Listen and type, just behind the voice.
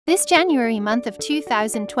This January month of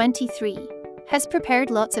 2023 has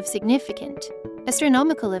prepared lots of significant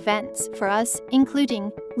astronomical events for us,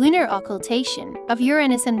 including lunar occultation of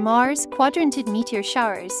Uranus and Mars, Quadrantid Meteor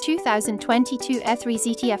showers 2022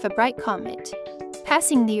 ZTF, a bright comet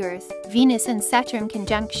passing the Earth, Venus and Saturn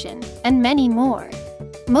conjunction, and many more.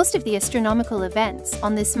 Most of the astronomical events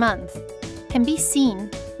on this month can be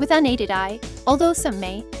seen with unaided eye, although some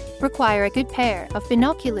may require a good pair of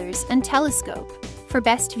binoculars and telescope for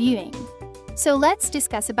best viewing. So let's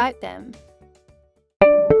discuss about them.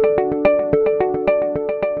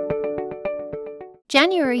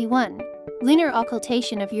 January 1. Lunar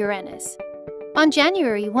occultation of Uranus. On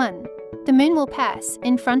January 1, the Moon will pass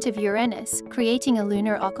in front of Uranus, creating a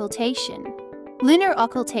lunar occultation. Lunar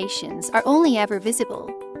occultations are only ever visible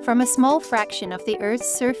from a small fraction of the Earth's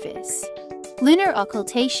surface. Lunar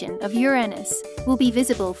occultation of Uranus will be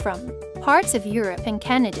visible from parts of Europe and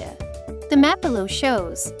Canada. The map below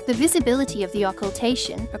shows the visibility of the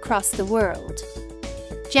occultation across the world.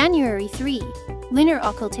 January 3. Lunar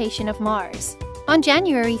occultation of Mars. On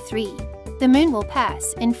January 3, the Moon will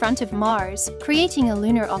pass in front of Mars, creating a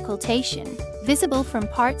lunar occultation, visible from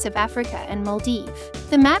parts of Africa and Maldives.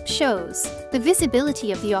 The map shows the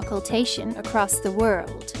visibility of the occultation across the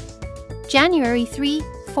world. January 3,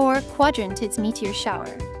 4. Quadrantids Meteor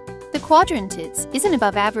shower. The Quadrantids is an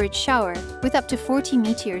above-average shower with up to 40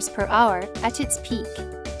 meteors per hour at its peak.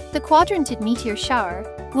 The Quadrantid Meteor shower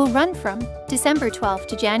will run from December 12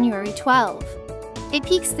 to January 12. It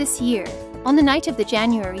peaks this year on the night of the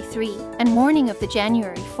January 3 and morning of the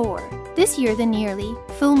January 4. This year the nearly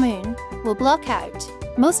full moon will block out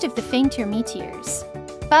most of the fainter meteors,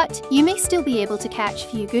 but you may still be able to catch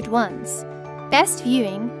few good ones. Best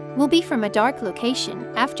viewing will be from a dark location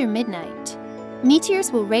after midnight.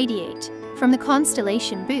 Meteors will radiate from the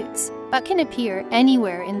constellation Bootes, but can appear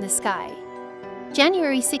anywhere in the sky.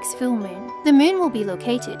 January 6 full moon. The Moon will be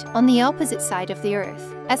located on the opposite side of the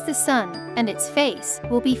Earth, as the Sun and its face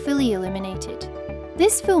will be fully illuminated.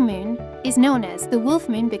 This full moon is known as the wolf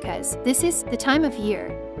moon because this is the time of year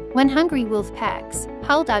when hungry wolf packs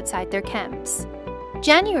howled outside their camps.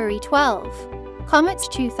 January 12. Comets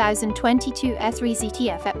 2022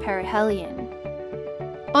 ZTF at perihelion.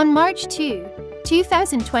 On March 2,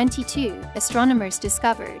 2022, astronomers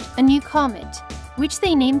discovered a new comet, which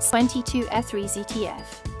they named 22 ZTF.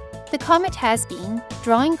 The comet has been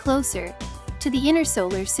drawing closer to the inner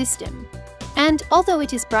solar system, and although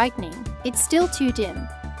it is brightening, it's still too dim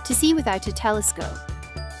to see without a telescope.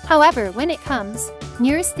 However, when it comes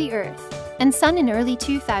nearest the Earth and Sun in early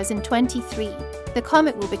 2023, the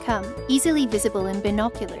comet will become easily visible in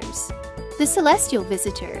binoculars. The celestial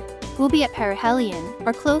visitor will be at perihelion,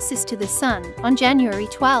 or closest to the Sun, on January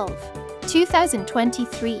 12,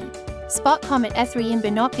 2023. Spot Comet E3 in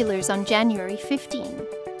binoculars on January 15.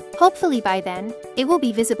 Hopefully by then, it will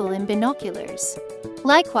be visible in binoculars.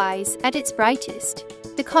 Likewise, at its brightest,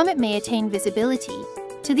 the comet may attain visibility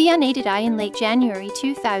to the unaided eye in late January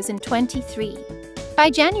 2023. By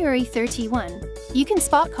January 31, you can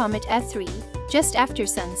spot Comet E3 just after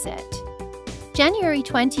sunset. January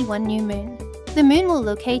 21 new moon. The Moon will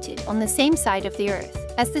locate it on the same side of the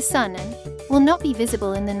Earth as the Sun and will not be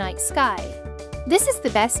visible in the night sky. This is the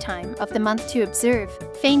best time of the month to observe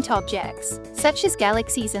faint objects, such as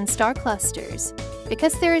galaxies and star clusters,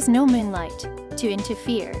 because there is no moonlight to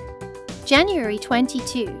interfere. January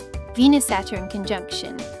 22. Venus-Saturn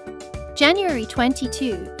Conjunction. January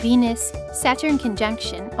 22. Venus-Saturn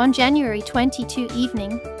Conjunction. On January 22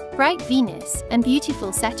 evening, bright Venus and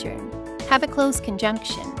beautiful Saturn have a close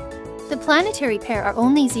conjunction. The planetary pair are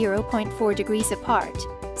only 0.4 degrees apart.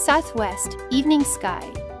 Southwest, evening sky.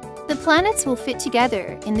 The planets will fit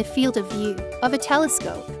together in the field of view of a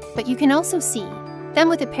telescope, but you can also see them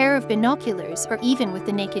with a pair of binoculars or even with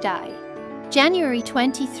the naked eye. January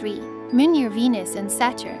 23. Moon near Venus and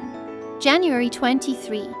Saturn. January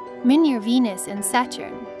 23. Moon near Venus and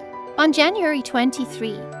Saturn. On January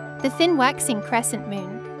 23, the thin waxing crescent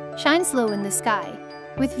moon shines low in the sky,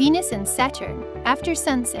 with Venus and Saturn after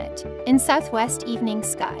sunset in southwest evening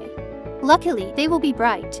sky. Luckily, they will be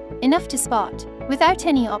bright enough to spot without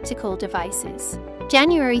any optical devices.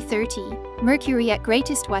 January 30. Mercury at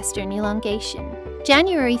greatest western elongation.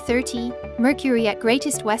 January 30. Mercury at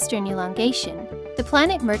greatest western elongation. The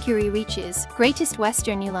planet Mercury reaches greatest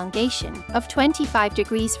western elongation of 25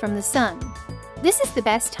 degrees from the Sun. This is the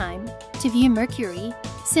best time to view Mercury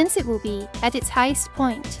since it will be at its highest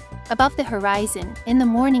point above the horizon in the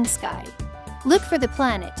morning sky. Look for the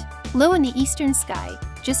planet low in the eastern sky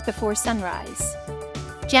just before sunrise.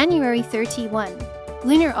 January 31.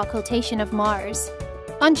 Lunar occultation of Mars.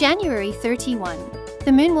 On January 31,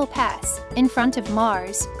 the Moon will pass in front of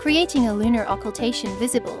Mars, creating a lunar occultation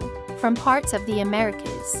visible from parts of the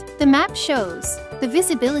Americas. The map shows the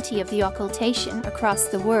visibility of the occultation across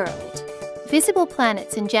the world. Visible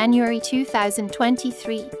planets in January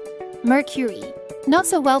 2023. Mercury, not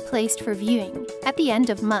so well placed for viewing at the end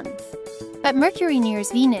of month. But Mercury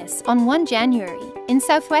nears Venus on 1 January in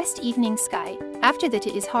southwest evening sky. After that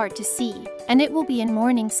it is hard to see, and it will be in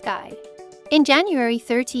morning sky. In January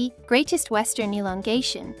 30, greatest western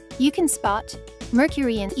elongation, you can spot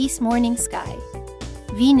Mercury in east morning sky.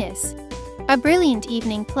 Venus, a brilliant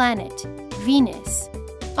evening planet, Venus.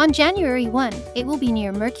 On January 1, it will be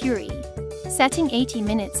near Mercury, setting 80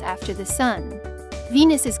 minutes after the Sun.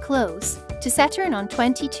 Venus is close to Saturn on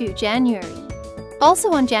 22 January.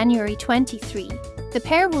 Also on January 23, the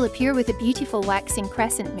pair will appear with a beautiful waxing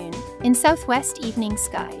crescent moon in southwest evening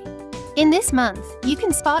sky. In this month, you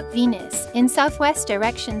can spot Venus in southwest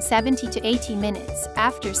direction 70 to 80 minutes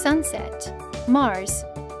after sunset. Mars.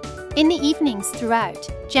 In the evenings throughout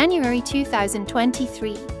January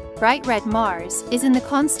 2023, bright red Mars is in the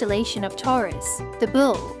constellation of Taurus, the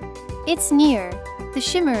Bull. It's near the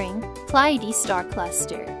shimmering Pleiades star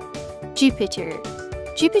cluster. Jupiter.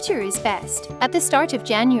 Jupiter is best at the start of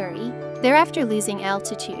January, thereafter losing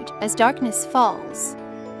altitude as darkness falls.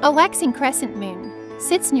 A waxing crescent moon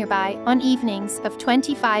sits nearby on evenings of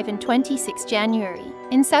 25 and 26 January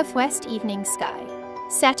in southwest evening sky.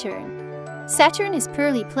 Saturn. Saturn is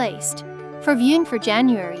poorly placed for viewing for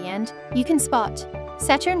January, and you can spot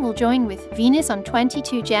Saturn will join with Venus on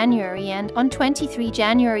 22 January and on 23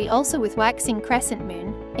 January also with waxing crescent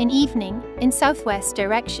moon in evening in southwest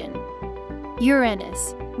direction.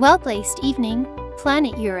 Uranus. Well-placed evening,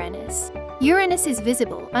 planet Uranus. Uranus is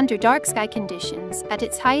visible under dark sky conditions at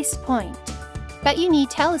its highest point. But you need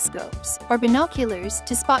telescopes or binoculars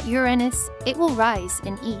to spot Uranus. It will rise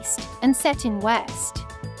in east and set in west.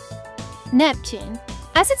 Neptune.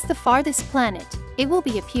 As it's the farthest planet, it will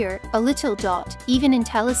appear a little dot even in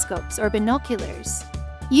telescopes or binoculars.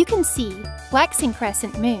 You can see waxing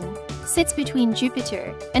crescent moon sits between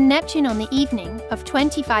Jupiter and Neptune on the evening of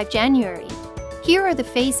 25 January. Here are the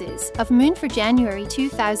phases of Moon for January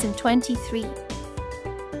 2023.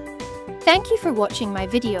 Thank you for watching my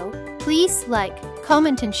video. Please like,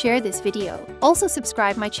 comment and share this video. Also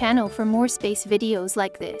subscribe my channel for more space videos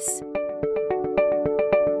like this.